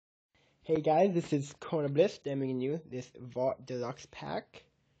Hey guys, this is Corner Bliss bringing you this Vault Deluxe pack.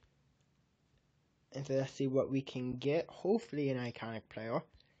 And so let's see what we can get. Hopefully an iconic player.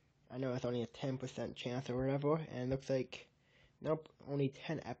 I know it's only a 10% chance or whatever. And it looks like, nope, only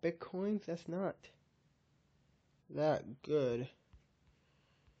 10 epic coins. That's not that good.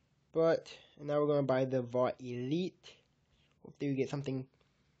 But now we're going to buy the Vault Elite. Hopefully we get something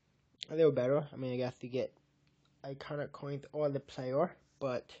a little better. I mean, I guess we get iconic coins or the player.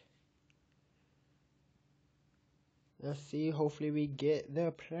 But let's see, hopefully we get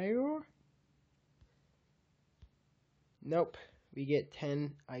the player. Nope, we get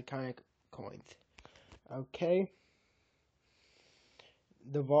 10 iconic coins. Okay.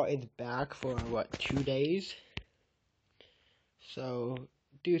 The vault is back for, what, 2 days? So,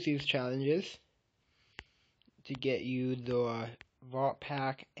 do these challenges to get you the vault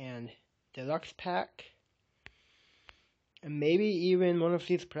pack and deluxe pack. And maybe even one of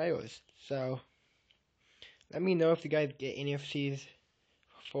these players. So, let me know if you guys get any of these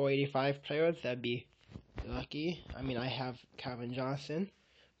 485 players. That'd be lucky. I mean, I have Calvin Johnson,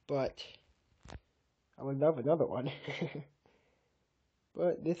 but I would love another one.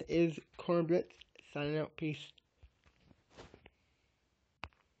 But this is Corner Blitz signing out. Peace.